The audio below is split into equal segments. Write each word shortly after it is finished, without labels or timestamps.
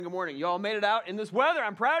Good morning. You all made it out in this weather.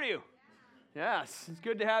 I'm proud of you. Yes, it's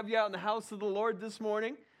good to have you out in the house of the Lord this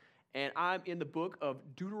morning. And I'm in the book of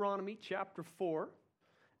Deuteronomy chapter 4.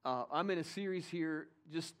 I'm in a series here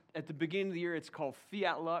just at the beginning of the year. It's called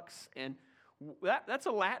Fiat Lux. And that's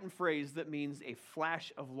a Latin phrase that means a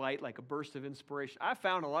flash of light, like a burst of inspiration. I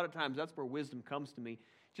found a lot of times that's where wisdom comes to me,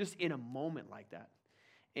 just in a moment like that.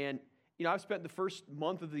 And I've spent the first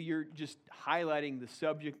month of the year just highlighting the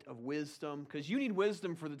subject of wisdom, because you need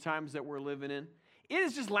wisdom for the times that we're living in. It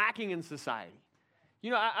is just lacking in society.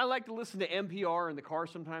 I like to listen to NPR in the car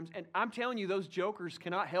sometimes, and I'm telling you, those jokers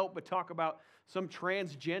cannot help but talk about some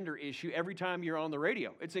transgender issue every time you're on the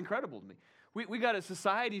radio. It's incredible to me. We got a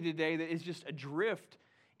society today that is just adrift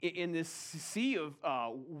in this sea of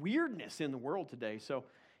weirdness in the world today. So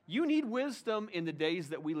you need wisdom in the days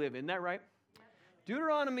that we live in. Isn't that right?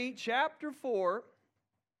 Deuteronomy chapter 4,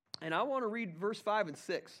 and I want to read verse 5 and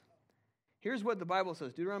 6. Here's what the Bible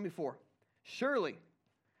says, Deuteronomy 4. Surely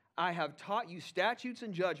I have taught you statutes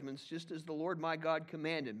and judgments, just as the Lord my God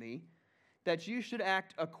commanded me, that you should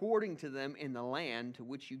act according to them in the land to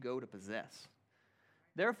which you go to possess.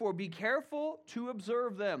 Therefore be careful to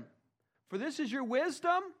observe them, for this is your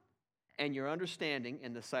wisdom and your understanding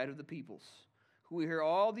in the sight of the peoples, who will hear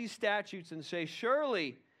all these statutes and say,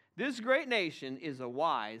 surely this great nation is a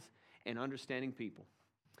wise and understanding people.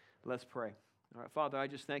 Let's pray. All right, Father, I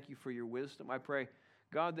just thank you for your wisdom. I pray,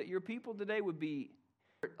 God, that your people today would be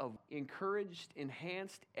encouraged,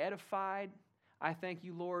 enhanced, edified. I thank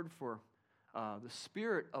you, Lord, for the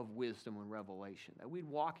spirit of wisdom and revelation, that we'd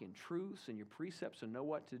walk in truths and your precepts and know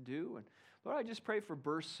what to do. And Lord, I just pray for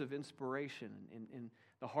bursts of inspiration in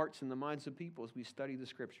the hearts and the minds of people as we study the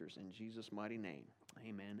scriptures. In Jesus' mighty name,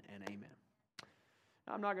 amen and amen.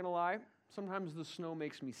 I'm not going to lie, sometimes the snow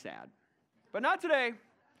makes me sad. But not today.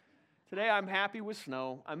 Today I'm happy with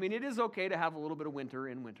snow. I mean, it is okay to have a little bit of winter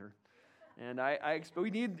in winter. And we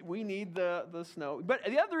need the snow. But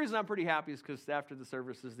the other reason I'm pretty happy is because after the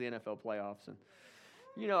service is the NFL playoffs. And,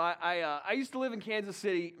 I used to live in Kansas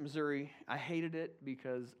City, Missouri. I hated it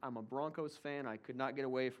because I'm a Broncos fan. I could not get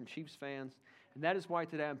away from Chiefs fans. And that is why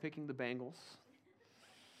today I'm picking the Bengals.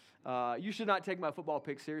 You should not take my football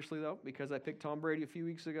pick seriously, though, because I picked Tom Brady a few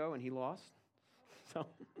weeks ago, and he lost. So,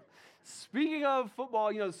 speaking of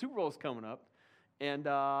football, the Super Bowl is coming up. And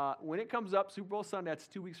when it comes up, Super Bowl Sunday, that's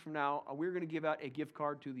 2 weeks from now, we're going to give out a gift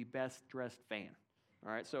card to the best-dressed fan.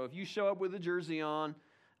 All right, so if you show up with a jersey on,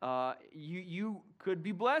 you could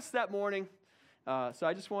be blessed that morning. So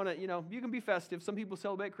I just want to, you can be festive. Some people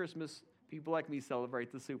celebrate Christmas. People like me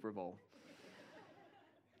celebrate the Super Bowl.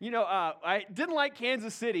 I didn't like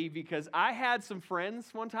Kansas City because I had some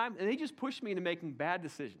friends one time, and they just pushed me into making bad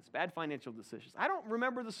decisions, bad financial decisions. I don't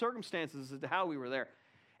remember the circumstances as to how we were there.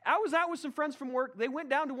 I was out with some friends from work. They went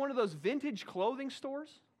down to one of those vintage clothing stores,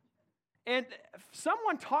 and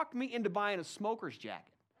someone talked me into buying a smoker's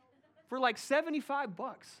jacket for like $75.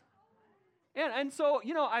 And so,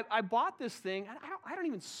 I bought this thing. I don't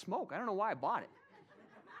even smoke. I don't know why I bought it.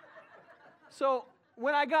 So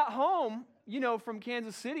when I got home, from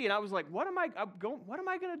Kansas City, and I was like, what am I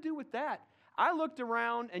going to do with that? I looked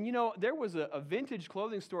around, and, there was a vintage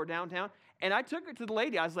clothing store downtown, and I took it to the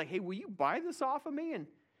lady. I was like, hey, will you buy this off of me? And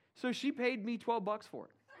so she paid me $12 for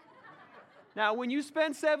it. Now, when you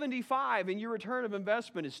spend $75 and your return of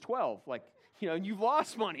investment is $12, you've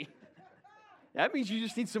lost money. That means you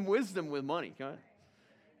just need some wisdom with money.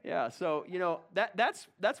 Yeah, so,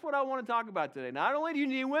 that's what I want to talk about today. Not only do you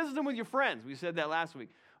need wisdom with your friends, we said that last week,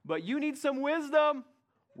 but you need some wisdom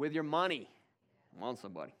with your money. Come on,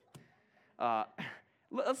 somebody.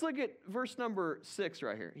 Let's look at verse number 6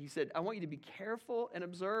 right here. He said, I want you to be careful and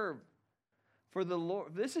observe. For the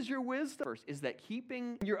Lord, this is your wisdom, first, is that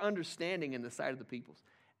keeping your understanding in the sight of the peoples.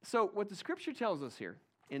 So what the scripture tells us here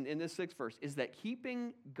in this 6th verse is that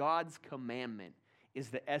keeping God's commandment is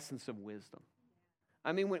the essence of wisdom.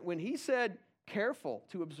 I mean, when he said careful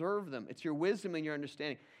to observe them, it's your wisdom and your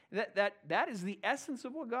understanding. That is the essence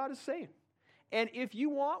of what God is saying. And if you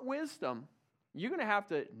want wisdom, you're going to have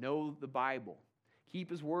to know the Bible.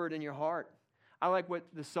 Keep his word in your heart. I like what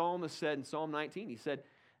the psalmist said in Psalm 19. He said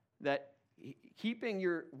that keeping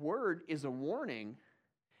your word is a warning,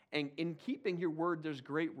 and in keeping your word, there's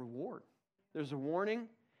great reward. There's a warning,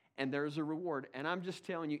 and there's a reward. And I'm just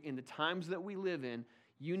telling you, in the times that we live in,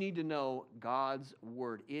 you need to know God's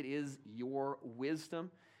word. It is your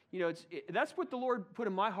wisdom. That's what the Lord put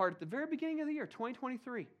in my heart at the very beginning of the year,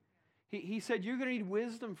 2023. He said, you're going to need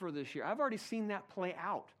wisdom for this year. I've already seen that play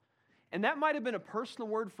out. And that might have been a personal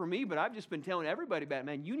word for me, but I've just been telling everybody about it.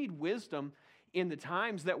 Man, you need wisdom in the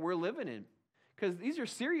times that we're living in, because these are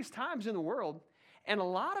serious times in the world. And a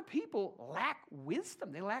lot of people lack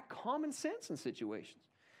wisdom. They lack common sense in situations.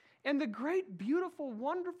 And the great, beautiful,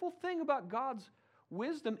 wonderful thing about God's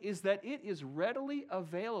wisdom is that it is readily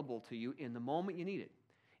available to you in the moment you need it.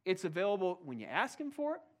 It's available when you ask Him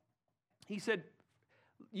for it. He said,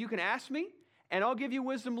 you can ask me, and I'll give you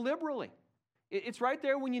wisdom liberally. It's right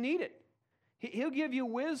there when you need it. He'll give you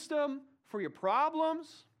wisdom for your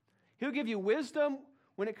problems. He'll give you wisdom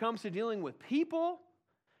when it comes to dealing with people.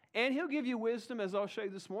 And He'll give you wisdom, as I'll show you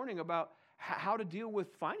this morning, about how to deal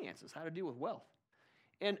with finances, how to deal with wealth.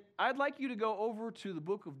 And I'd like you to go over to the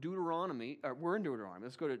book of Deuteronomy. We're in Deuteronomy.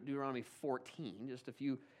 Let's go to Deuteronomy 14, just a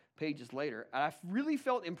few pages later. I really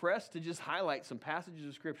felt impressed to just highlight some passages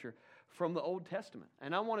of Scripture from the Old Testament.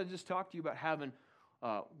 And I want to just talk to you about having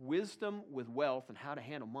wisdom with wealth and how to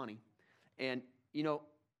handle money. And, you know,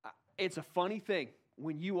 it's a funny thing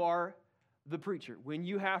when you are the preacher, when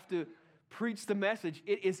you have to preach the message,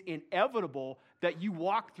 it is inevitable that you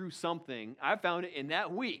walk through something. I found it in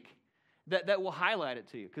that week that will highlight it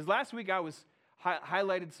to you. Because last week I was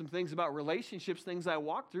highlighted some things about relationships, things I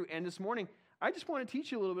walked through. And this morning, I just want to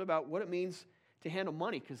teach you a little bit about what it means to handle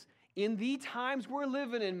money. Because in the times we're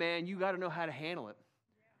living in, man, you got to know how to handle it.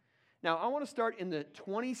 Now, I want to start in the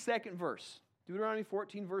 22nd verse. Deuteronomy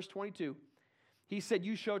 14, verse 22. He said,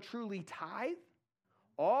 you shall truly tithe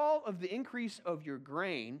all of the increase of your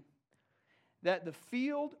grain that the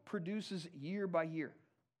field produces year by year.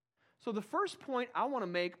 So the first point I want to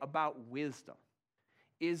make about wisdom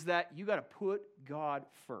is that you got to put God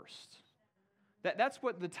first. That's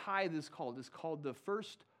what the tithe is called. It's called the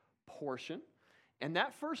first portion. And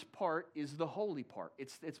that first part is the holy part.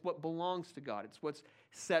 It's what belongs to God. It's what's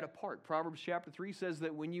set apart. Proverbs chapter 3 says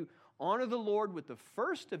that when you honor the Lord with the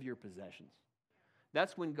first of your possessions,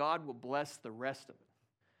 that's when God will bless the rest of it.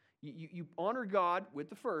 You honor God with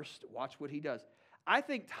the first. Watch what He does. I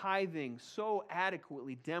think tithing so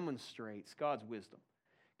adequately demonstrates God's wisdom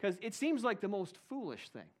because it seems like the most foolish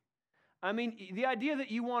thing. I mean, the idea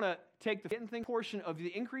that you want to take the portion of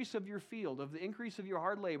the increase of your field, of the increase of your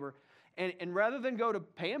hard labor, and rather than go to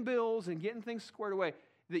paying bills and getting things squared away,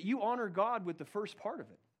 that you honor God with the first part of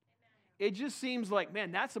it. Amen. It just seems like,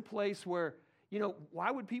 man, that's a place where,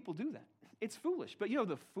 why would people do that? It's foolish. But,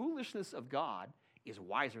 the foolishness of God is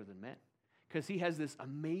wiser than men because He has this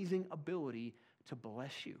amazing ability to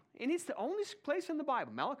bless you. And it's the only place in the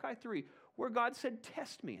Bible, Malachi 3, where God said,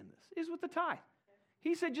 test me in this, is with the tithe.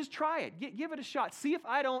 He said, just try it. Give it a shot. See if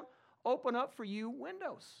I don't open up for you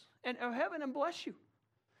windows of heaven and bless you.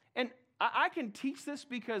 And I can teach this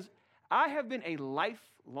because I have been a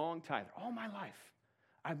lifelong tither. All my life,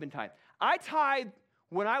 I've been tithing. I tithed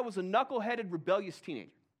when I was a knuckleheaded, rebellious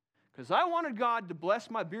teenager because I wanted God to bless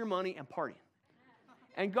my beer money and partying.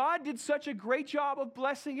 And God did such a great job of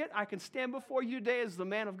blessing it, I can stand before you today as the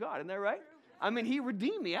man of God. Isn't that right? I mean, He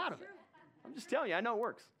redeemed me out of it. I'm just telling you, I know it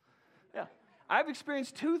works. Yeah. I've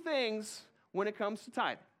experienced two things when it comes to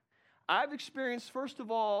tithing. I've experienced, first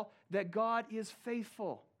of all, that God is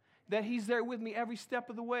faithful, that He's there with me every step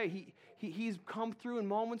of the way. He's come through in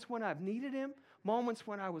moments when I've needed Him, moments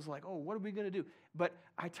when I was like, oh, what are we going to do? But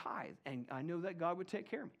I tithe, and I know that God would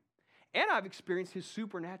take care of me. And I've experienced His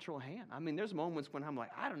supernatural hand. I mean, there's moments when I'm like,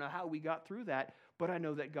 I don't know how we got through that, but I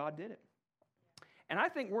know that God did it. And I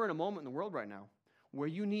think we're in a moment in the world right now where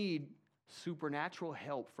you need supernatural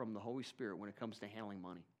help from the Holy Spirit when it comes to handling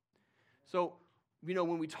money. So,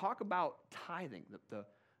 when we talk about tithing, the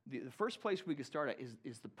first place we could start at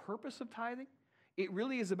is the purpose of tithing. It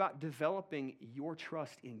really is about developing your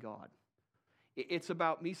trust in God. It's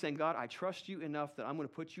about me saying, God, I trust you enough that I'm going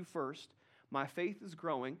to put you first. My faith is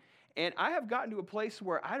growing. And I have gotten to a place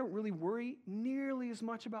where I don't really worry nearly as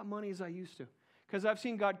much about money as I used to because I've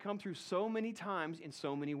seen God come through so many times in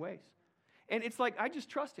so many ways. And it's like I just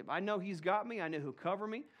trust Him. I know He's got me. I know He'll cover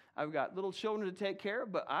me. I've got little children to take care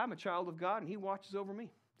of, but I'm a child of God, and He watches over me.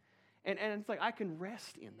 And it's like I can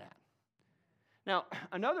rest in that. Now,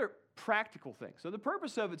 another practical thing. So the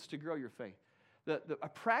purpose of it is to grow your faith. A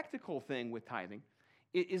practical thing with tithing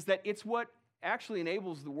is that it's what actually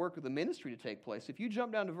enables the work of the ministry to take place. If you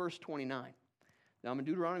jump down to verse 29, now I'm in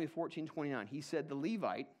Deuteronomy 14:29. He said, the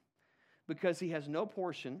Levite, because he has no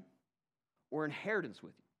portion or inheritance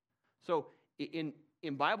with you. So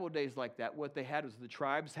in Bible days like that, what they had was the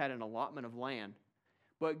tribes had an allotment of land,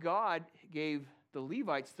 but God gave the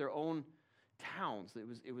Levites their own towns.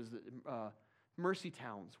 It was mercy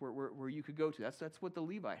towns where you could go to. That's what the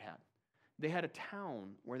Levite had. They had a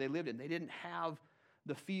town where they lived in. They didn't have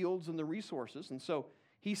the fields and the resources. And so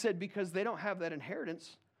He said, because they don't have that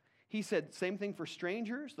inheritance, He said, same thing for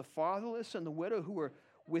strangers, the fatherless and the widow who are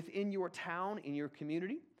within your town, in your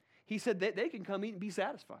community. He said that they can come eat and be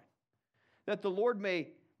satisfied. that the Lord may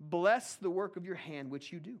bless the work of your hand,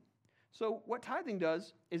 which you do. So what tithing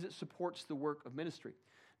does is it supports the work of ministry.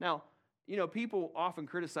 Now, people often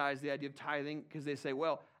criticize the idea of tithing because they say,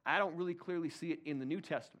 well, I don't really clearly see it in the New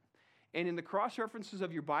Testament. And in the cross-references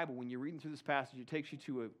of your Bible, when you're reading through this passage, it takes you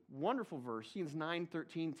to a wonderful verse. Ephesians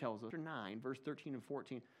 9:13 tells us, 9, verse 13 and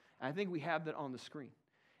 14. And I think we have that on the screen.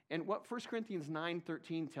 And what 1 Corinthians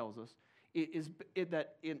 9:13 tells us is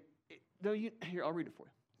that here, I'll read it for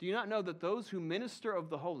you. Do you not know that those who minister of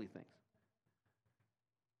the holy things,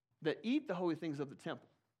 that eat the holy things of the temple,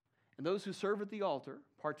 and those who serve at the altar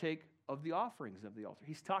partake of the offerings of the altar?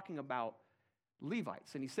 He's talking about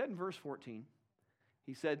Levites. And he said in verse 14,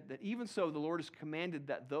 he said that even so the Lord has commanded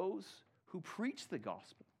that those who preach the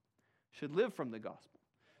gospel should live from the gospel.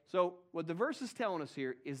 So what the verse is telling us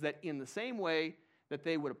here is that in the same way that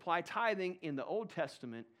they would apply tithing in the Old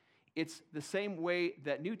Testament, it's the same way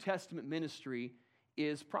that New Testament ministry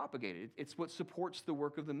is propagated. It's what supports the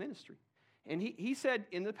work of the ministry. And he said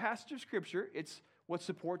in the passage of Scripture, it's what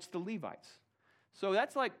supports the Levites. So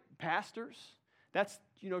that's like pastors. That's,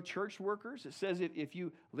 church workers. It says if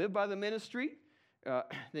you live by the ministry,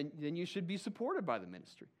 then you should be supported by the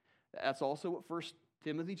ministry. That's also what 1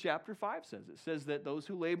 Timothy chapter 5 says. It says that those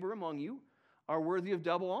who labor among you are worthy of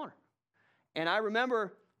double honor. And I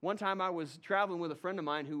remember one time I was traveling with a friend of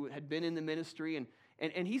mine who had been in the ministry,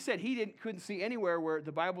 and he said he couldn't see anywhere where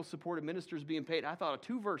the Bible supported ministers being paid. I thought of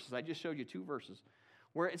 2 verses. I just showed you 2 verses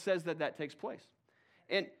where it says that takes place.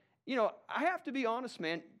 And, I have to be honest,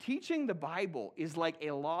 man, teaching the Bible is like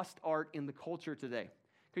a lost art in the culture today.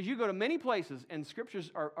 Because you go to many places and scriptures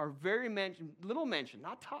are very little mentioned,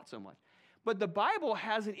 not taught so much. But the Bible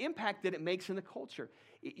has an impact that it makes in the culture.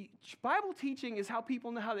 Bible teaching is how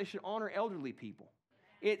people know how they should honor elderly people.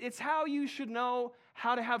 It's how you should know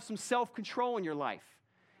how to have some self-control in your life.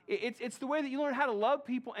 It's the way that you learn how to love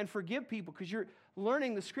people and forgive people because you're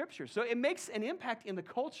learning the scriptures. So it makes an impact in the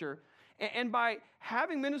culture. And by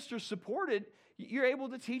having ministers supported, you're able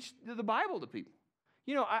to teach the Bible to people.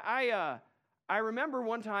 I remember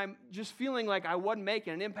one time just feeling like I wasn't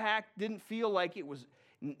making an impact, didn't feel like it was,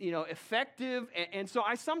 effective. And so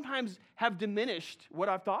I sometimes have diminished what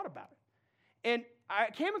I've thought about it. And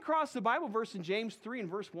I came across the Bible verse in James 3 and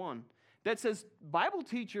verse 1 that says Bible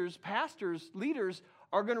teachers, pastors, leaders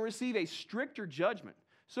are going to receive a stricter judgment.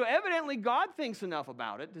 So evidently God thinks enough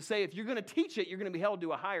about it to say if you're going to teach it, you're going to be held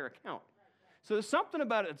to a higher account. So there's something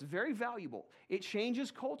about it that's very valuable. It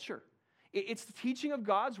changes culture. It's the teaching of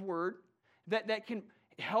God's word that can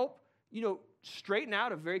help, straighten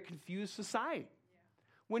out a very confused society.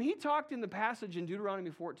 When he talked in the passage in Deuteronomy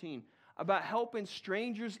 14 about helping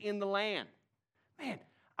strangers in the land, man,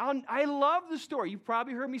 I love the story. You've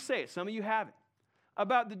probably heard me say it. Some of you haven't.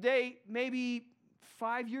 About the day, maybe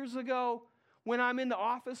 5 years ago, when I'm in the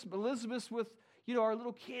office, Elizabeth with, our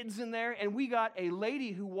little kids in there, and we got a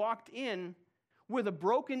lady who walked in with a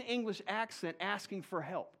broken English accent asking for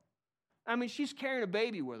help. I mean, she's carrying a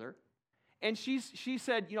baby with her. And she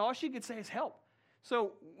said, all she could say is help.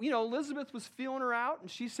 So, Elizabeth was feeling her out, and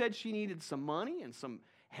she said she needed some money and some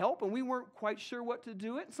help, and we weren't quite sure what to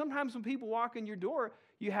do. And sometimes when people walk in your door,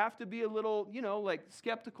 you have to be a little,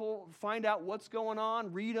 skeptical, find out what's going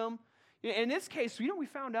on, read them. In this case, we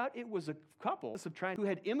found out it was a couple who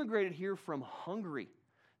had immigrated here from Hungary.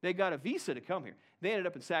 They got a visa to come here. They ended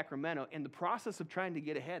up in Sacramento. In the process of trying to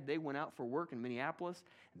get ahead, they went out for work in Minneapolis.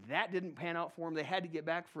 That didn't pan out for them. They had to get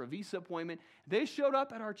back for a visa appointment. They showed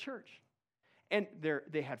up at our church. And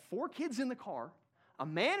they had 4 kids in the car, a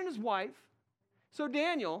man and his wife. So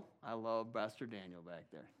Daniel, I love Pastor Daniel back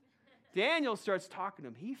there. Daniel starts talking to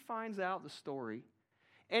him. He finds out the story.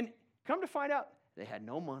 And come to find out, they had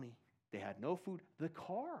no money. They had no food. The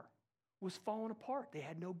car was falling apart. They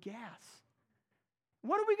had no gas.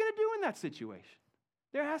 What are we going to do in that situation?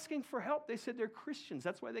 They're asking for help. They said they're Christians.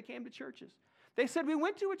 That's why they came to churches. They said, we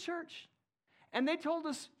went to a church, and they told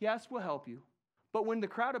us, yes, we'll help you. But when the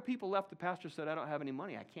crowd of people left, the pastor said, I don't have any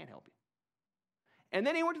money. I can't help you. And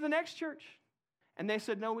then he went to the next church, and they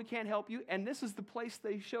said, no, we can't help you. And this is the place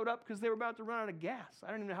they showed up because they were about to run out of gas. I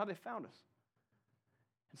don't even know how they found us.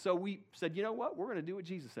 And so we said, you know what? We're going to do what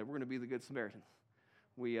Jesus said. We're going to be the Good Samaritans.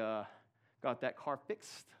 We got that car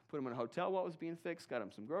fixed, put them in a hotel while it was being fixed, got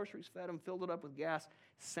them some groceries, fed them, filled it up with gas,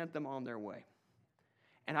 sent them on their way.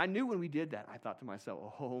 And I knew when we did that, I thought to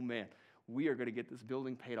myself, oh man, we are going to get this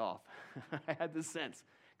building paid off. I had this sense.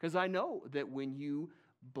 Because I know that when you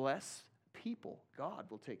bless people, God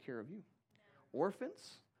will take care of you.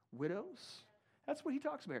 Orphans, widows, that's what he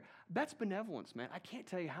talks about here. That's benevolence, man. I can't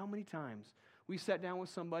tell you how many times we sat down with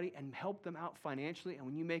somebody and helped them out financially, and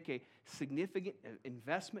when you make a significant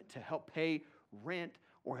investment to help pay rent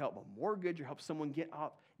or help a mortgage or help someone get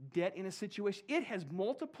off debt in a situation, it has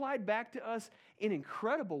multiplied back to us in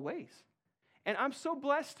incredible ways. And I'm so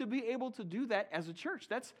blessed to be able to do that as a church.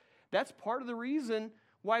 That's part of the reason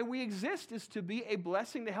why we exist, is to be a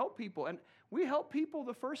blessing to help people. And we help people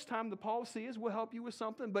the first time. The policy is we'll help you with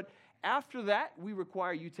something, but after that, we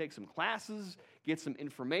require you take some classes, get some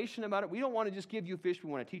information about it. We don't want to just give you fish, we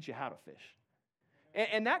want to teach you how to fish.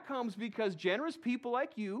 And that comes because generous people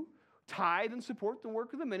like you tithe and support the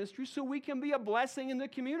work of the ministry so we can be a blessing in the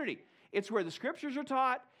community. It's where the scriptures are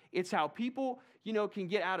taught. It's how people, can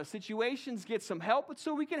get out of situations, get some help. It's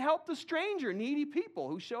so we can help the stranger, needy people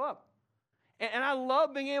who show up. And I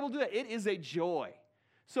love being able to do that. It is a joy.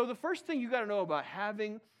 So the first thing you got to know about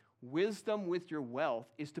having wisdom with your wealth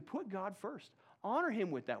is to put God first. Honor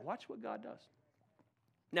him with that. Watch what God does.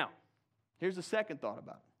 Now, here's the second thought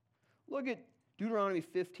about it. Look at Deuteronomy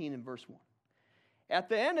 15 and verse 1. At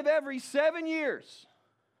the end of every 7 years,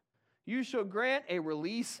 you shall grant a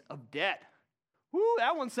release of debt. Woo,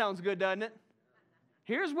 that one sounds good, doesn't it?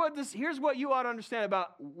 Here's what you ought to understand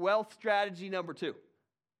about wealth strategy number 2.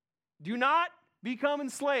 Do not become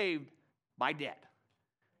enslaved by debt.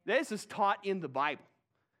 This is taught in the Bible.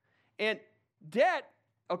 And debt,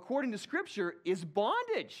 according to Scripture, is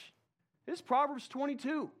bondage. This is Proverbs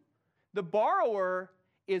 22. The borrower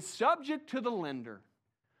is subject to the lender.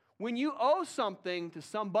 When you owe something to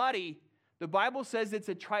somebody, the Bible says it's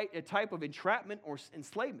a type of entrapment or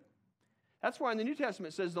enslavement. That's why in the New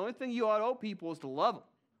Testament it says the only thing you ought to owe people is to love them.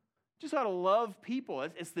 Just ought to love people.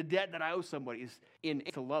 It's the debt that I owe somebody is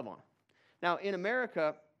to love on. Now, in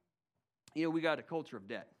America, we got a culture of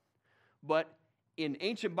debt. But in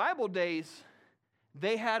ancient Bible days,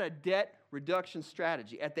 they had a debt reduction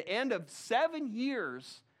strategy. At the end of 7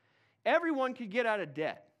 years, everyone could get out of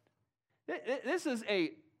debt. This is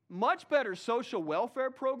a much better social welfare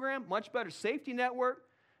program, much better safety network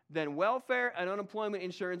than welfare and unemployment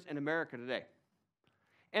insurance in America today.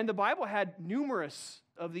 And the Bible had numerous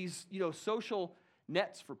of these, social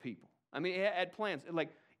nets for people. I mean, it had plans.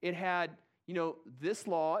 It had, this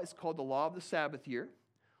law is called the law of the Sabbath year.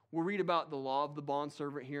 We'll read about the law of the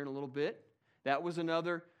bondservant here in a little bit. That was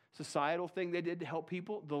another societal thing they did to help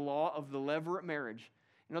people. The law of the levirate marriage.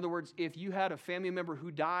 In other words, if you had a family member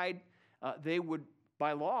who died, they would,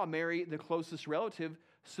 by law, marry the closest relative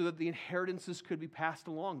so that the inheritances could be passed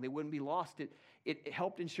along. They wouldn't be lost. It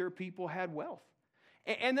helped ensure people had wealth.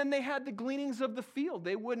 And then they had the gleanings of the field.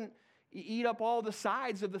 They wouldn't eat up all the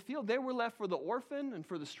sides of the field. They were left for the orphan and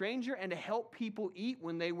for the stranger and to help people eat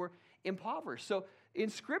when they were impoverished. So in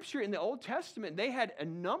Scripture, in the Old Testament, they had a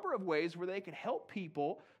number of ways where they could help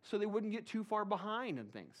people so they wouldn't get too far behind in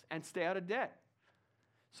things and stay out of debt.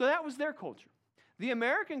 So that was their culture. The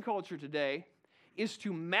American culture today is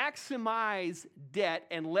to maximize debt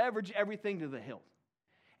and leverage everything to the hilt.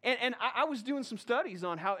 And I was doing some studies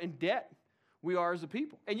on how in debt we are as a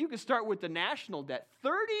people. And you can start with the national debt,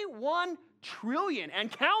 $31 trillion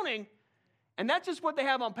and counting. And that's just what they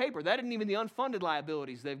have on paper. That isn't even the unfunded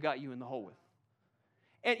liabilities they've got you in the hole with.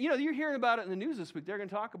 And, you're hearing about it in the news this week. They're going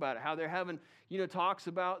to talk about it, how they're having, talks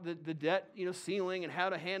about the debt, ceiling and how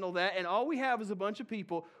to handle that. And all we have is a bunch of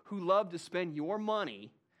people who love to spend your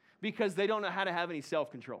money because they don't know how to have any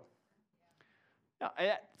self-control. Now,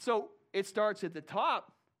 so it starts at the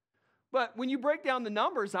top. But when you break down the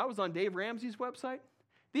numbers, I was on Dave Ramsey's website.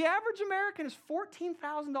 The average American has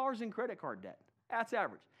 $14,000 in credit card debt. That's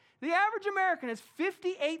average. The average American has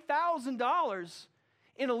 $58,000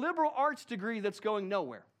 in a liberal arts degree that's going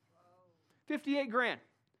nowhere. 58 grand.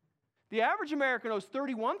 The average American owes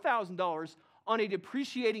 $31,000 on a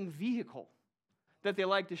depreciating vehicle that they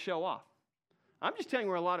like to show off. I'm just telling you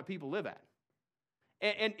where a lot of people live at.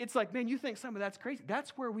 And it's like, man, you think some of that's crazy.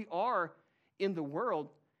 That's where we are in the world.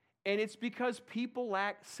 And it's because people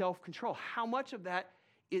lack self-control. How much of that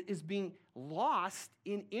is being lost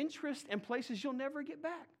in interest and places you'll never get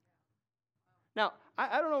back? Now,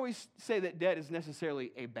 I don't always say that debt is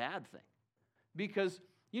necessarily a bad thing because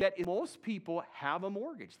most people have a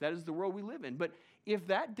mortgage. That is the world we live in. But if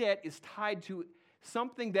that debt is tied to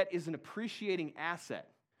something that is an appreciating asset,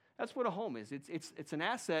 that's what a home is. It's an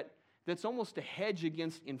asset that's almost a hedge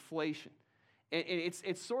against inflation. And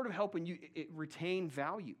it's sort of helping you retain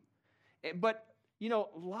value. But, a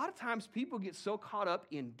lot of times people get so caught up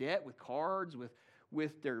in debt with cards,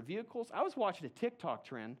 with their vehicles. I was watching a TikTok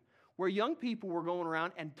trend where young people were going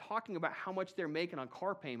around and talking about how much they're making on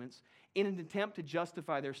car payments in an attempt to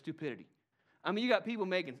justify their stupidity. I mean, you got people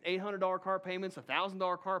making $800 car payments,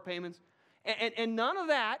 $1,000 car payments, and none of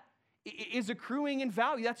that is accruing in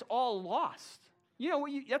value. That's all lost.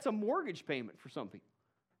 That's a mortgage payment for something.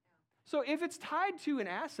 So if it's tied to an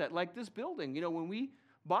asset like this building, when we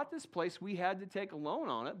bought this place. We had to take a loan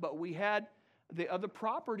on it, but we had the other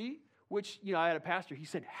property, which, I had a pastor. He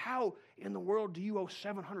said, how in the world do you owe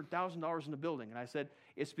 $700,000 in the building? And I said,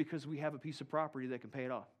 it's because we have a piece of property that can pay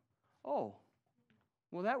it off. Oh,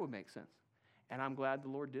 well, that would make sense. And I'm glad the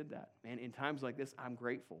Lord did that. And in times like this, I'm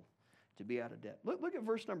grateful to be out of debt. Look at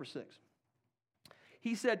verse number 6.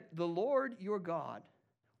 He said, the Lord your God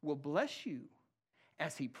will bless you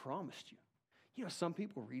as he promised you. Some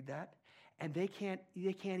people read that and they can't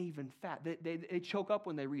even they choke up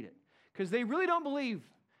when they read it because they really don't believe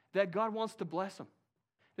that God wants to bless them.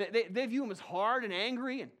 They view him as hard and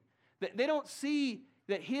angry, and they don't see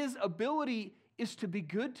that his ability is to be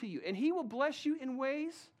good to you. And he will bless you in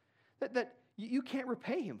ways that you can't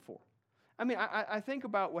repay him for. I mean, I think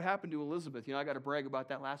about what happened to Elizabeth. I got to brag about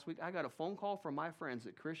that last week. I got a phone call from my friends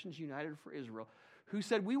at Christians United for Israel who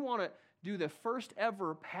said, we want to do the first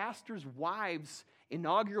ever pastor's wives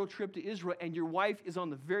inaugural trip to Israel, and your wife is on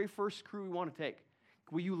the very first crew we want to take.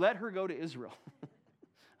 Will you let her go to Israel?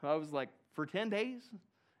 I was like, for 10 days?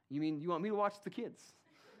 You mean you want me to watch the kids?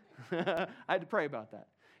 I had to pray about that.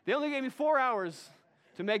 They only gave me 4 hours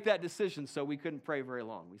to make that decision, so we couldn't pray very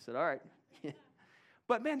long. We said, all right.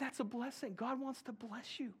 But man, that's a blessing. God wants to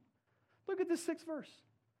bless you. Look at this 6th verse.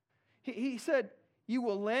 He said, you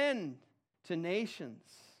will lend to nations,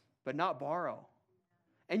 but not borrow.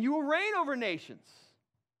 And you will reign over nations,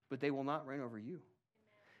 but they will not reign over you.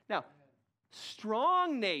 Now,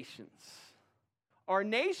 strong nations are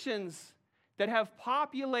nations that have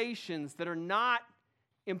populations that are not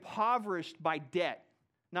impoverished by debt,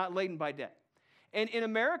 not laden by debt. And in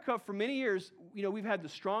America, for many years, we've had the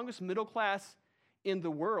strongest middle class in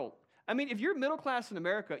the world. I mean, if you're middle class in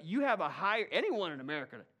America, you have anyone in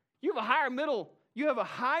America, you have a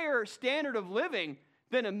higher standard of living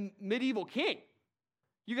than a medieval king.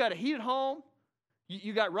 You got a heated home,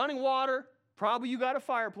 you got running water, probably you got a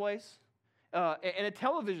fireplace, and a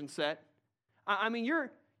television set. I mean,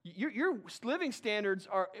 your living standards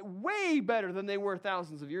are way better than they were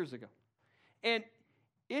thousands of years ago. And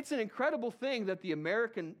it's an incredible thing that the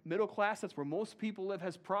American middle class, that's where most people live,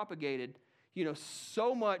 has propagated,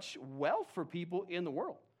 so much wealth for people in the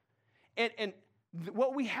world. And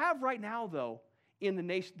what we have right now, though, in the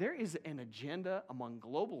nation, there is an agenda among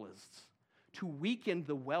globalists to weaken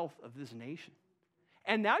the wealth of this nation.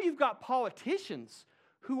 And now you've got politicians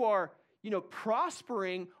who are,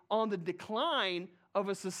 prospering on the decline of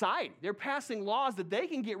a society. They're passing laws that they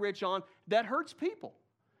can get rich on that hurts people.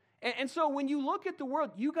 And so when you look at the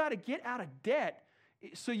world, you got to get out of debt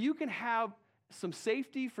so you can have some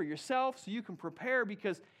safety for yourself, so you can prepare,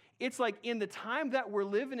 because it's like in the time that we're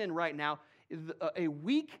living in right now, a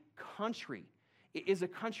weak country is a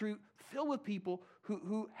country filled with people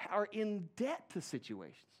who are in debt to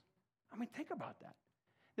situations. I mean, think about that.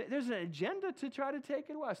 There's an agenda to try to take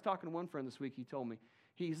it away. I was talking to one friend this week. He told me,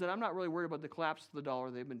 he said, I'm not really worried about the collapse of the dollar.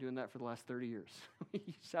 They've been doing that for the last 30 years. You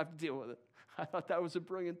just have to deal with it. I thought that was a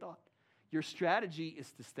brilliant thought. Your strategy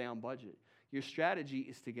is to stay on budget. Your strategy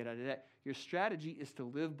is to get out of debt. Your strategy is to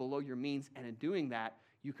live below your means, and in doing that,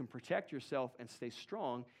 you can protect yourself and stay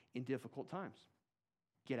strong in difficult times.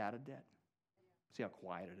 Get out of debt. See how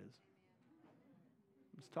quiet it is.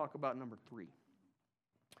 Let's talk about number 3.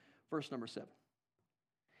 Verse number 7.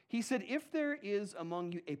 He said, if there is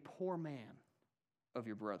among you a poor man of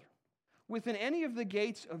your brethren, within any of the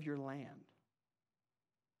gates of your land,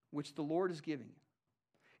 which the Lord is giving you,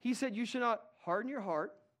 he said, you should not harden your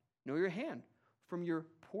heart, nor your hand from your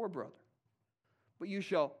poor brother, but you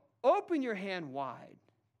shall open your hand wide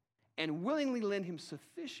and willingly lend him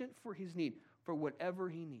sufficient for his need, for whatever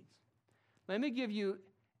he needs. Let me give you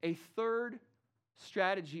a third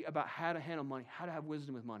strategy about how to handle money, how to have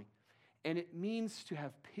wisdom with money. And it means to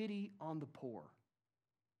have pity on the poor.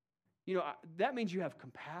 That means you have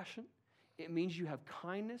compassion. It means you have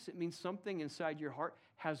kindness. It means something inside your heart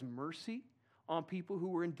has mercy on people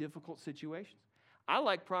who are in difficult situations. I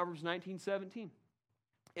like Proverbs 19:17.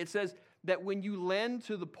 It says that when you lend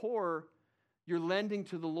to the poor, you're lending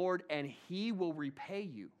to the Lord and he will repay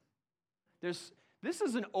you. This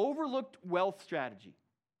is an overlooked wealth strategy,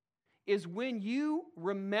 is when you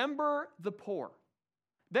remember the poor.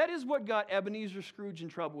 That is what got Ebenezer Scrooge in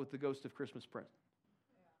trouble with the Ghost of Christmas Present.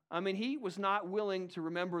 I mean, he was not willing to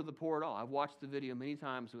remember the poor at all. I've watched the video many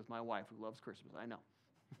times with my wife who loves Christmas. I know.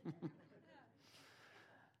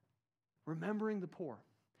 Remembering the poor.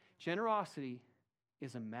 Generosity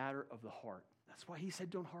is a matter of the heart. That's why he said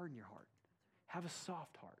don't harden your heart. Have a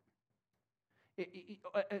soft heart.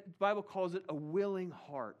 The Bible calls it a willing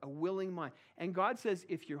heart, a willing mind. And God says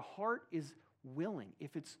if your heart is willing,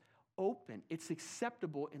 if it's open, it's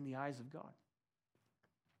acceptable in the eyes of God.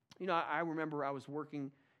 I remember I was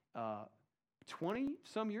working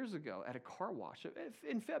 20-some years ago at a car wash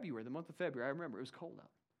in February, the month of February. I remember it was cold out.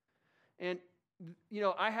 And,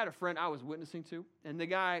 I had a friend I was witnessing to, and the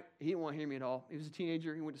guy, he didn't want to hear me at all. He was a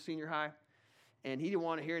teenager. He went to senior high, and he didn't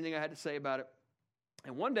want to hear anything I had to say about it.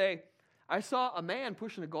 And one day, I saw a man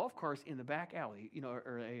pushing a golf cart in the back alley,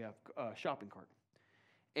 or a shopping cart.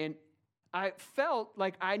 And I felt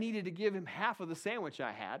like I needed to give him half of the sandwich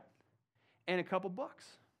I had and a couple bucks.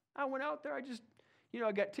 I went out there,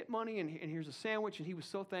 I got tip money, and here's a sandwich, and he was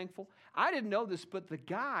so thankful. I didn't know this, but the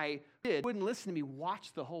guy wouldn't listen to me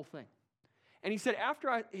watch the whole thing. And he said,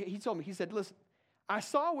 he told me, he said, listen, I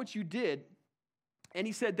saw what you did, and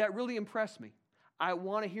he said, that really impressed me. I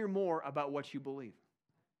want to hear more about what you believe.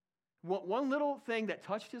 One little thing that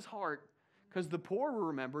touched his heart, because the poor were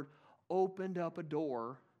remembered, opened up a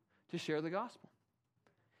door to share the gospel.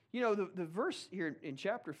 The verse here in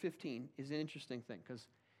chapter 15 is an interesting thing, because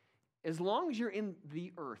as long as you're in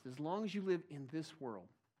the earth, as long as you live in this world,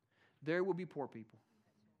 there will be poor people.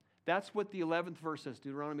 That's what the 11th verse says,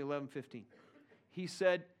 Deuteronomy 11:15. He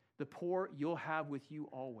said, the poor you'll have with you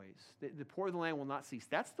always. The poor of the land will not cease.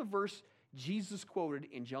 That's the verse Jesus quoted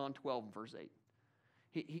in John 12, verse 8.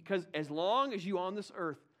 Because as long as you're on this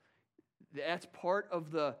earth, that's part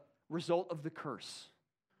of the result of the curse.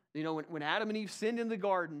 When Adam and Eve sinned in the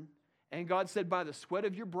garden, and God said, by the sweat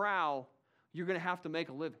of your brow, you're going to have to make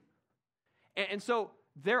a living. And so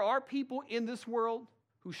there are people in this world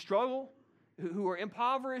who struggle, who are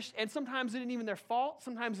impoverished, and sometimes it isn't even their fault.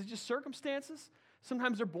 Sometimes it's just circumstances.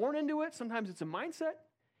 Sometimes they're born into it. Sometimes it's a mindset.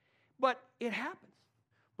 But it happens.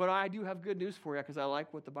 But I do have good news for you, because I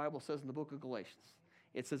like what the Bible says in the book of Galatians.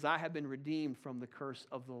 It says, I have been redeemed from the curse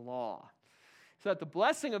of the law, so that the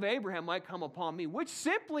blessing of Abraham might come upon me, which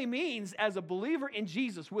simply means, as a believer in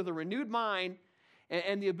Jesus with a renewed mind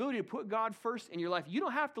and the ability to put God first in your life, you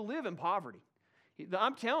don't have to live in poverty.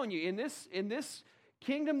 I'm telling you, in this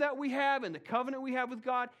kingdom that we have, and the covenant we have with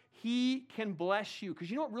God, He can bless you.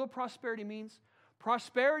 Because you know what real prosperity means?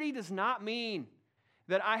 Prosperity does not mean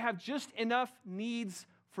that I have just enough needs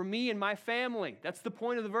for me and my family. That's the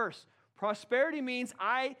point of the verse. Prosperity means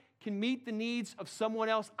I can meet the needs of someone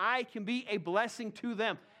else. I can be a blessing to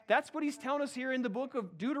them. That's what he's telling us here in the book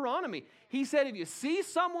of Deuteronomy. He said, if you see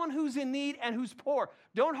someone who's in need and who's poor,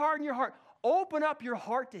 don't harden your heart. Open up your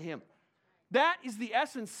heart to him. That is the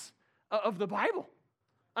essence of the Bible.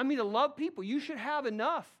 To love people. You should have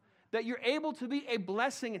enough that you're able to be a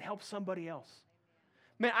blessing and help somebody else.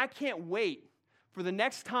 Man, I can't wait for the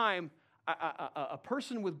next time a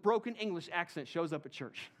person with broken English accent shows up at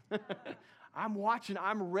church. I'm watching.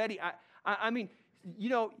 I'm ready.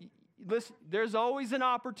 Listen, there's always an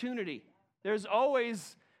opportunity. There's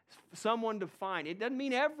always someone to find. It doesn't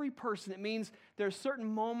mean every person. It means there's certain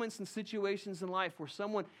moments and situations in life where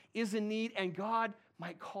someone is in need, and God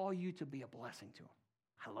might call you to be a blessing to them.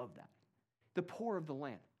 I love that. The poor of the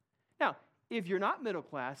land. Now, if you're not middle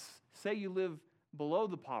class, say you live below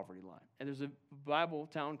the poverty line, and there's a Bible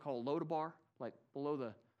town called Lodabar, like below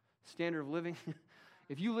the standard of living.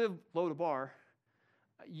 If you live Lodabar,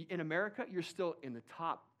 in America, you're still in the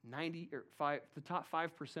top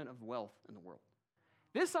 5% of wealth in the world.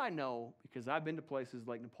 This I know because I've been to places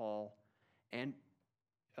like Nepal and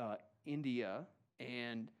India,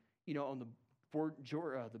 and on the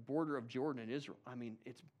border of Jordan and Israel.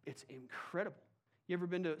 It's incredible. You ever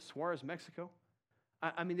been to Suarez, Mexico?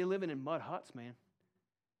 They live in mud huts, man.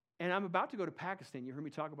 And I'm about to go to Pakistan. You heard me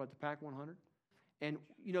talk about the Pac 100? And,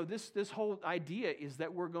 this whole idea is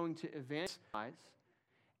that we're going to evangelize.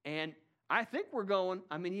 And I think we're going,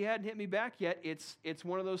 he hadn't hit me back yet. It's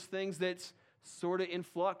one of those things that's sort of in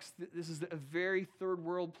flux. This is a very third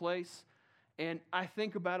world place. And I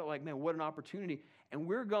think about it like, man, what an opportunity. And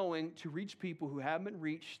we're going to reach people who haven't been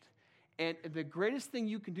reached. And the greatest thing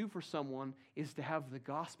you can do for someone is to have the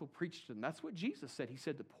gospel preached to them. That's what Jesus said. He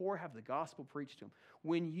said, the poor have the gospel preached to them.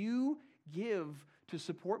 When you give to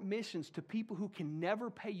support missions to people who can never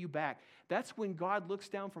pay you back, that's when God looks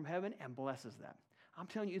down from heaven and blesses that. I'm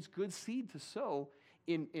telling you, it's good seed to sow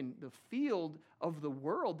in the field of the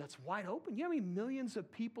world that's wide open. You know how many millions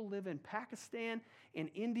of people live in Pakistan and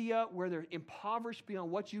India where they're impoverished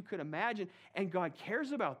beyond what you could imagine, and God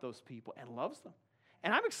cares about those people and loves them.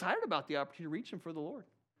 And I'm excited about the opportunity to reach them for the Lord.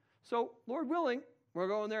 So, Lord willing, we're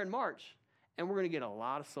going there in March, and we're going to get a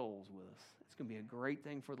lot of souls with us. It's going to be a great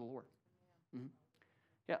thing for the Lord. Mm-hmm.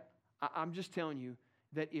 Yeah, I'm just telling you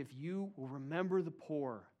that if you will remember the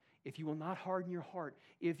poor, if you will not harden your heart,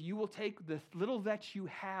 if you will take the little that you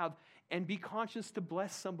have and be conscious to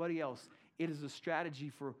bless somebody else, it is a strategy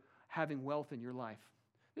for having wealth in your life.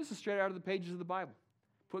 This is straight out of the pages of the Bible.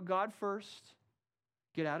 Put God first.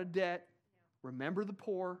 Get out of debt. Remember the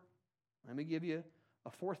poor. Let me give you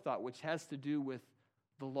a fourth thought, which has to do with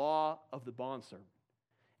the law of the bondservant.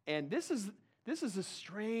 And this is a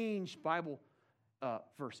strange Bible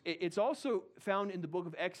verse. It's also found in the book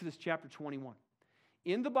of Exodus chapter 21.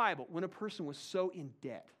 In the Bible, when a person was so in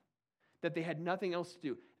debt that they had nothing else to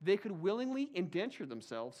do, they could willingly indenture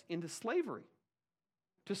themselves into slavery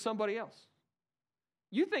to somebody else.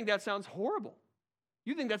 You think that sounds horrible.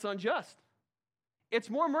 You think that's unjust. It's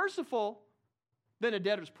more merciful than a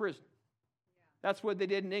debtor's prison. That's what they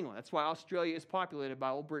did in England. That's why Australia is populated by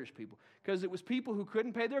old British people. Because it was people who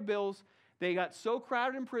couldn't pay their bills. They got so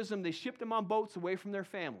crowded in prison, they shipped them on boats away from their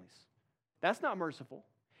families. That's not merciful.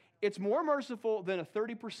 It's more merciful than a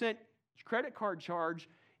 30% credit card charge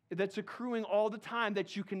that's accruing all the time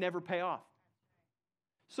that you can never pay off.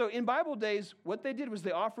 So in Bible days, what they did was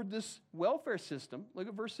they offered this welfare system. Look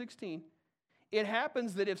at verse 16. It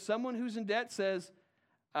happens that if someone who's in debt says,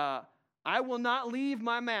 I will not leave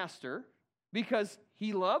my master because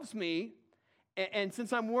he loves me, and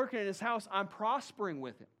since I'm working in his house, I'm prospering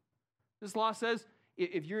with him. This law says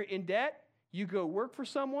if you're in debt, you go work for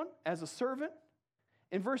someone as a servant.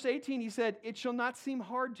 In verse 18, he said, it shall not seem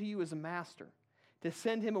hard to you as a master to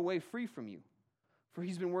send him away free from you, for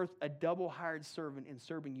he's been worth a double hired servant in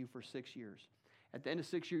serving you for 6 years. At the end of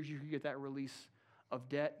 6 years, you could get that release of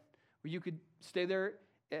debt, where you could stay there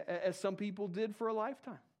as some people did for a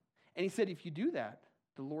lifetime. And he said, if you do that,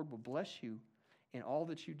 the Lord will bless you in all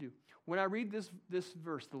that you do. When I read this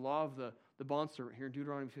verse, the law of the bondservant here in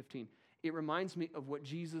Deuteronomy 15, it reminds me of what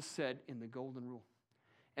Jesus said in the golden rule.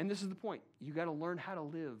 And this is the point. You got to learn how to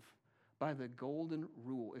live by the golden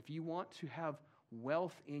rule. If you want to have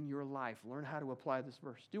wealth in your life, learn how to apply this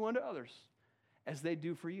verse. Do unto others as they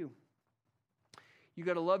do for you. You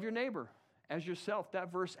got to love your neighbor as yourself.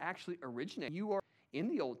 That verse actually originated. You are in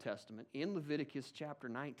the Old Testament, in Leviticus chapter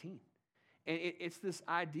 19. And it's this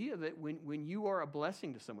idea that when you are a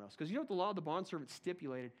blessing to someone else, because you know what the law of the bondservant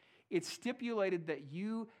stipulated? It stipulated that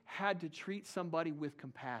you had to treat somebody with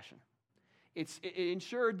compassion. It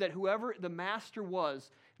ensured that whoever the master was,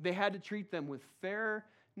 they had to treat them with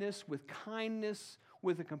fairness, with kindness,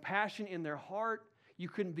 with a compassion in their heart. You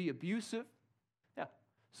couldn't be abusive. Yeah.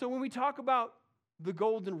 So when we talk about the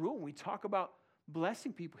golden rule, when we talk about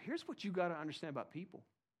blessing people, here's what you got to understand about people.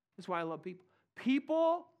 That's why I love people.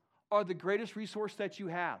 People are the greatest resource that you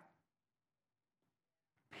have.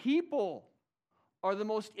 People are the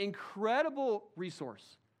most incredible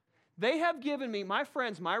resource. They have given me, my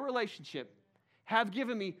friends, my relationship, have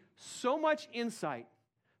given me so much insight,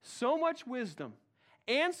 so much wisdom,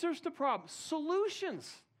 answers to problems,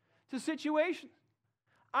 solutions to situations.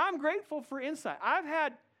 I'm grateful for insight. I've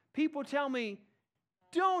had people tell me,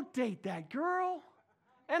 don't date that girl.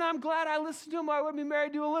 And I'm glad I listened to them. I wouldn't be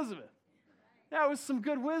married to Elizabeth. That was some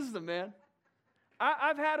good wisdom, man.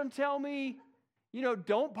 I've had them tell me,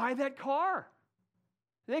 don't buy that car.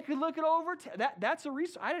 They could look it over. That's a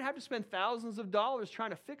resource. I didn't have to spend thousands of dollars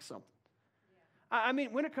trying to fix something. I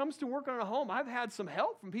mean, when it comes to working on a home, I've had some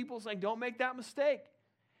help from people saying, don't make that mistake.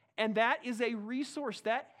 And that is a resource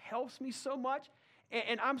that helps me so much.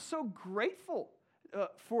 And I'm so grateful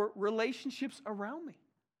for relationships around me.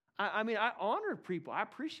 I honor people. I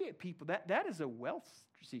appreciate people. That is a wealth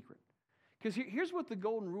secret. Because here's what the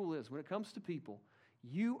golden rule is. When it comes to people,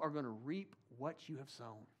 you are going to reap what you have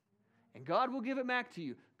sown. And God will give it back to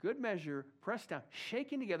you. Good measure, pressed down,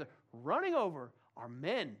 shaken together, running over, are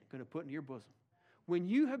men going to put into your bosom. When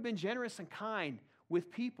you have been generous and kind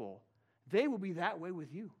with people, they will be that way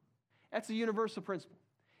with you. That's a universal principle.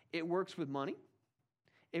 It works with money.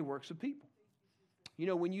 It works with people.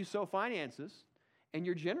 When you sow finances and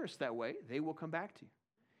you're generous that way, they will come back to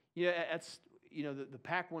you. That's the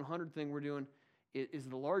Pack 100 thing we're doing is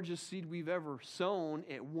the largest seed we've ever sown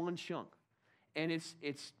at one chunk. And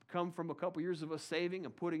it's come from a couple years of us saving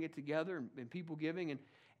and putting it together and people giving.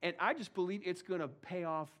 And I just believe it's going to pay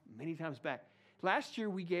off many times back. Last year,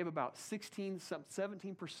 we gave about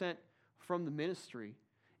 17% from the ministry.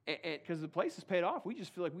 Because the place is paid off, we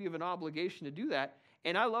just feel like we have an obligation to do that.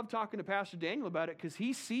 And I love talking to Pastor Daniel about it because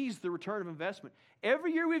he sees the return of investment.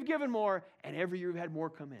 Every year we've given more, and every year we've had more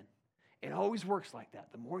come in. It always works like that.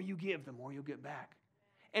 The more you give, the more you'll get back.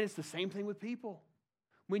 And it's the same thing with people.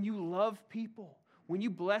 When you love people, when you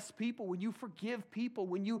bless people, when you forgive people,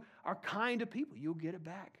 when you are kind to people, you'll get it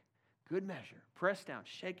back. Good measure, pressed down,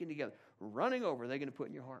 shaken together, running over, they're going to put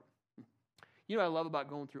in your heart. You know what I love about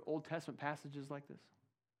going through Old Testament passages like this?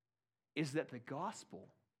 Is that the gospel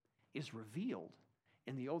is revealed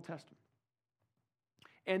in the Old Testament.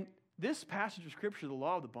 And this passage of Scripture, the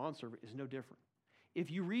law of the bondservant, is no different.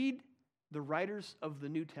 If you read the writers of the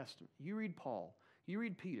New Testament, you read Paul, You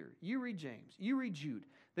read Peter. You read James. You read Jude.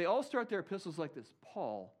 They all start their epistles like this.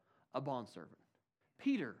 Paul, a bondservant.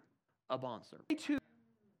 Peter, a bondservant. They too,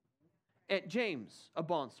 at James, a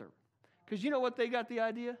bondservant. Because you know what they got the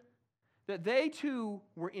idea? That they too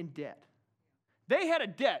were in debt. They had a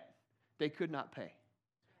debt they could not pay.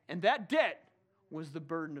 And that debt was the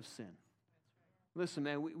burden of sin. Listen,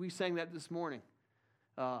 man, we sang that this morning.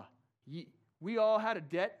 We all had a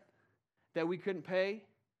debt that we couldn't pay,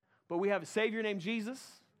 but we have a Savior named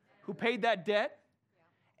Jesus who paid that debt.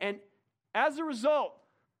 And as a result,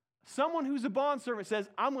 someone who's a bondservant says,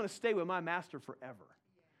 I'm going to stay with my master forever.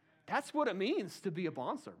 That's what it means to be a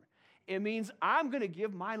bondservant. It means I'm going to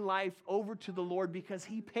give my life over to the Lord because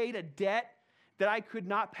he paid a debt that I could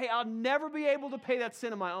not pay. I'll never be able to pay that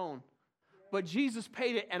sin on my own. But Jesus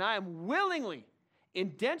paid it, and I am willingly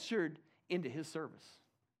indentured into his service.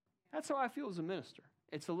 That's how I feel as a minister.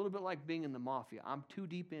 It's a little bit like being in the mafia. I'm too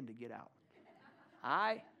deep in to get out.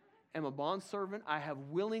 I am a bondservant. I have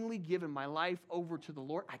willingly given my life over to the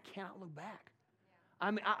Lord. I cannot look back.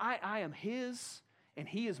 I mean, I am his, and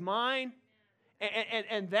he is mine.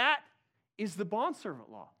 And that is the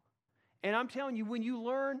bondservant law. And I'm telling you, when you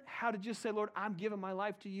learn how to just say, Lord, I'm giving my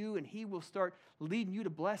life to you, and he will start leading you to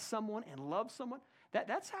bless someone and love someone,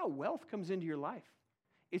 that's how wealth comes into your life.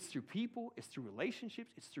 It's through people. It's through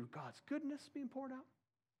relationships. It's through God's goodness being poured out.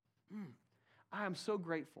 I am so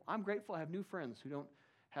grateful. I'm grateful I have new friends who don't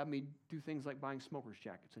have me do things like buying smokers'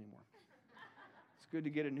 jackets anymore. It's good to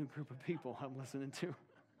get a new group of people I'm listening to.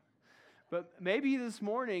 But maybe this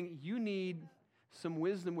morning you need some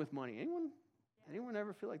wisdom with money. Anyone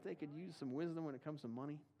ever feel like they could use some wisdom when it comes to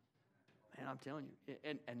money? Man, I'm telling you,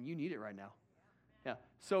 and you need it right now. Yeah.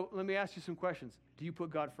 So let me ask you some questions. Do you put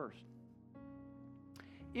God first?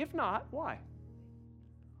 If not, why?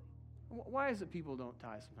 Why is it people don't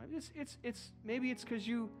tithe sometimes? Maybe it's because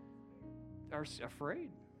you are afraid.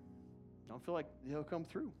 Don't feel like he'll come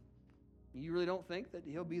through. You really don't think that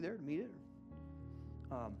he'll be there to meet it.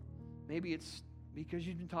 Maybe it's because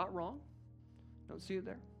you've been taught wrong. Don't see it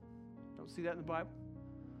there. Don't see that in the Bible.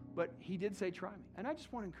 But he did say, try me. And I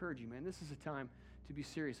just want to encourage you, man, this is a time to be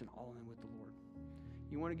serious and all in with the Lord.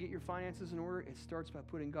 You want to get your finances in order? It starts by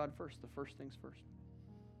putting God first, the first things first.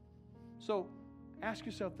 So ask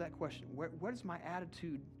yourself that question. What is my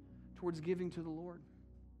attitude towards giving to the Lord?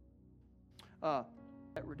 Do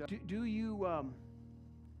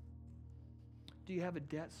you have a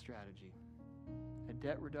debt strategy? A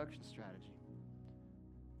debt reduction strategy?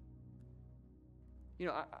 You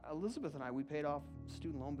know, Elizabeth and I, we paid off a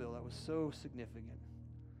student loan bill that was so significant.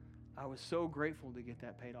 I was so grateful to get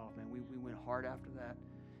that paid off, man. We went hard after that.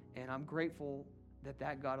 And I'm grateful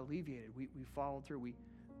that got alleviated. We followed through.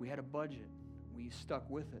 We had a budget. We stuck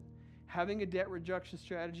with it. Having a debt reduction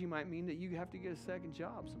strategy might mean that you have to get a second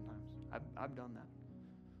job sometimes. I've done that.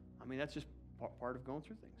 I mean, that's just part of going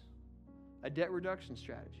through things. A debt reduction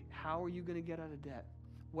strategy. How are you going to get out of debt?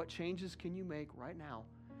 What changes can you make right now?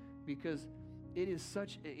 Because it's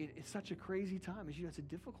such a crazy time. As you know, it's a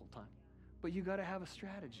difficult time. But you got to have a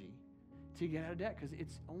strategy to get out of debt because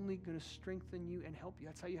it's only going to strengthen you and help you.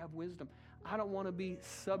 That's how you have wisdom. I don't want to be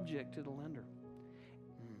subject to the lender.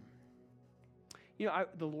 You know,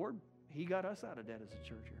 the Lord, he got us out of debt as a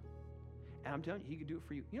church here. And I'm telling you, he could do it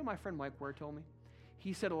for you. You know, my friend Mike Ware told me,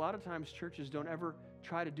 he said a lot of times churches don't ever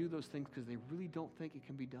try to do those things because they really don't think it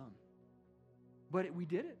can be done. But we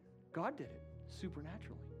did it. God did it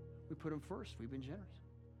supernaturally. We put him first. We've been generous.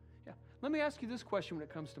 Yeah. Let me ask you this question when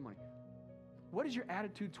it comes to money. What is your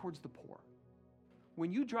attitude towards the poor?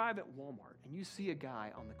 When you drive at Walmart and you see a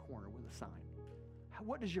guy on the corner with a sign,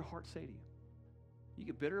 what does your heart say to you? You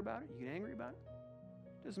get bitter about it? You get angry about it?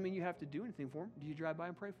 Doesn't mean you have to do anything for him. Do you drive by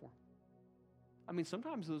and pray for him? I mean,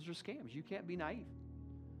 sometimes those are scams. You can't be naive.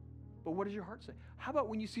 But what does your heart say? How about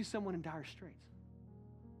when you see someone in dire straits?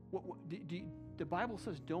 The Bible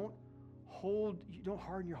says don't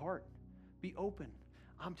harden your heart. Be open.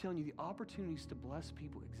 I'm telling you, the opportunities to bless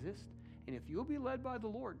people exist. And if you'll be led by the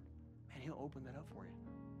Lord, man, he'll open that up for you.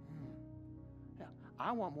 Yeah,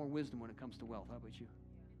 I want more wisdom when it comes to wealth. How about you?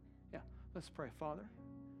 Yeah, let's pray. Father,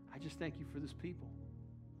 I just thank you for this people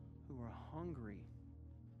who are hungry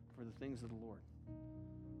for the things of the Lord.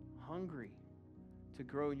 Hungry to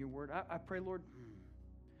grow in your word. I pray, Lord,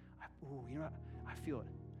 I feel it.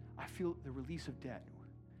 I feel the release of debt.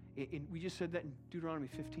 We just said that in Deuteronomy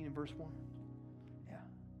 15 and verse 1. Yeah.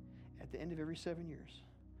 At the end of every 7 years,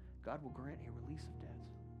 God will grant a release of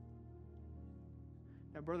debts.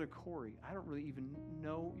 Now, Brother Corey, I don't really even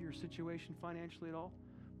know your situation financially at all,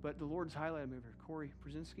 but the Lord's highlighted me over Corey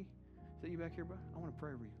Brzezinski. Is that you back here, bro? I want to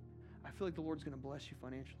pray over you. I feel like the Lord's going to bless you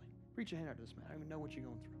financially. Reach your hand out to this man. I don't even know what you're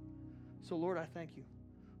going through. So, Lord, I thank you,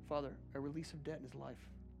 Father, a release of debt in his life.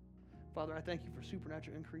 Father, I thank you for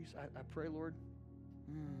supernatural increase. I pray, Lord,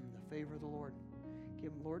 the favor of the Lord.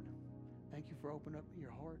 Give him, Lord, thank you for opening up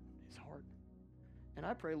his heart. And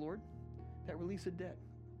I pray, Lord, that release of debt,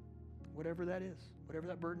 whatever that is, whatever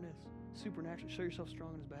that burden is, supernaturally, show yourself strong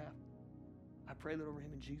on his behalf. I pray that over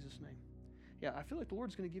him in Jesus' name. Yeah, I feel like the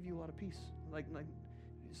Lord's going to give you a lot of peace.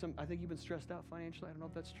 I think you've been stressed out financially. I don't know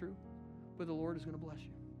if that's true, but the Lord is going to bless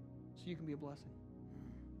you so you can be a blessing.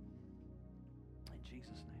 In Jesus'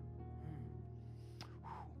 name.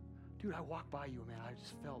 Dude, I walked by you, man. I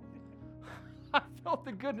just felt, I felt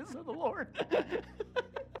the goodness of the Lord.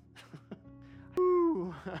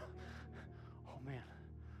 Oh, man.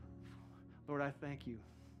 Lord, I thank you.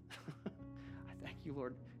 I thank you,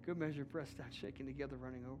 Lord. Good measure, pressed down, shaken together,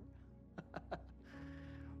 running over.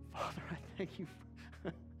 Father, I thank you.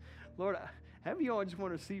 Lord, how many of y'all just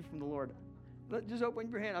want to receive from the Lord? Just open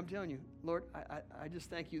your hand. I'm telling you, Lord, I just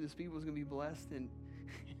thank you. This people is going to be blessed and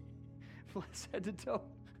blessed head to toe.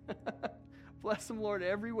 Bless them, Lord,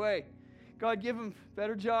 every way. God, give them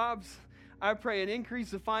better jobs. I pray an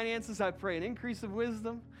increase of finances. I pray an increase of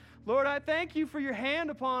wisdom. Lord, I thank you for your hand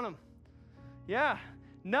upon them. Yeah,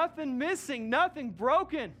 nothing missing, nothing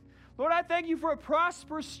broken. Lord, I thank you for a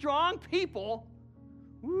prosperous, strong people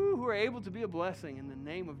who are able to be a blessing in the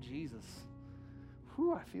name of Jesus.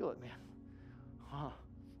 I feel it, man.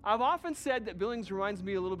 I've often said that Billings reminds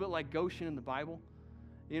me a little bit like Goshen in the Bible.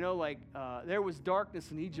 You know, like there was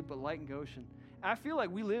darkness in Egypt, but light in Goshen. I feel like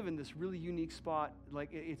we live in this really unique spot.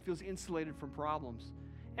 Like it feels insulated from problems.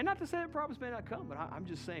 And not to say that problems may not come, but I'm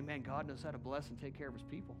just saying, man, God knows how to bless and take care of his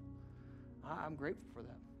people. I'm grateful for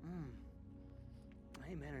that.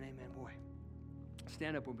 Amen and amen. Boy,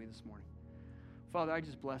 stand up with me this morning. Father, I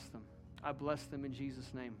just bless them. I bless them in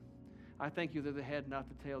Jesus' name. I thank you they're the head, not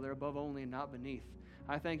the tail. They're above only and not beneath.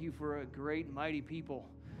 I thank you for a great, mighty people.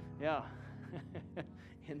 Yeah.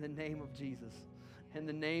 In the name of Jesus. In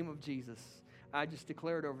the name of Jesus. I just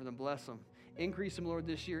declare it over them. Bless them. Increase them, Lord,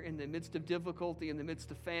 this year in the midst of difficulty, in the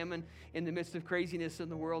midst of famine, in the midst of craziness in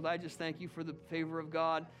the world. I just thank you for the favor of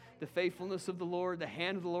God, the faithfulness of the Lord, the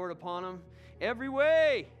hand of the Lord upon them. Every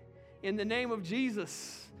way, in the name of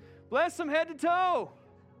Jesus. Bless them head to toe.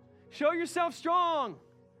 Show yourself strong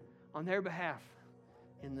on their behalf.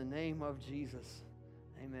 In the name of Jesus.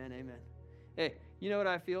 Amen, amen. Hey, you know what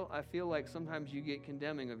I feel? I feel like sometimes you get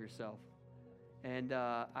condemning of yourself. And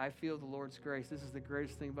I feel the Lord's grace. This is the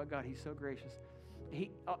greatest thing about God. He's so gracious.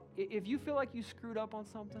 If you feel like you screwed up on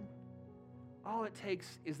something, all it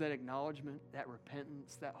takes is that acknowledgement, that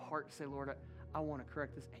repentance, that heart to say, Lord, I want to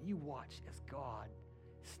correct this. And you watch as God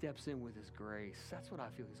steps in with his grace. That's what I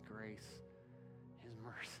feel, his grace, his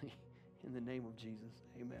mercy. In the name of Jesus.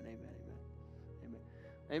 Amen, amen, amen. Amen.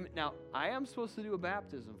 Amen. Now, I am supposed to do a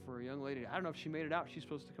baptism for a young lady. I don't know if she made it out. She's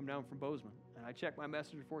supposed to come down from Bozeman. And I checked my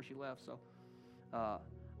message before she left, so I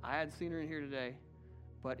hadn't seen her in here today.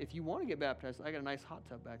 But if you want to get baptized, I got a nice hot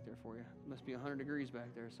tub back there for you. It must be 100 degrees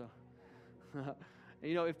back there, so.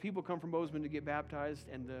 You know, if people come from Bozeman to get baptized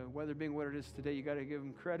and the weather being what it is today, you got to give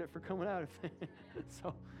them credit for coming out.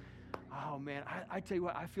 So, oh man, I tell you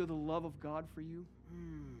what, I feel the love of God for you.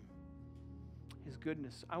 His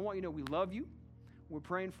goodness. I want you to know we love you. We're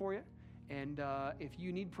praying for you. And if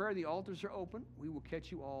you need prayer, the altars are open. We will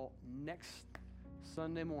catch you all next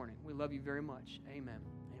Sunday morning. We love you very much.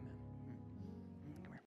 Amen.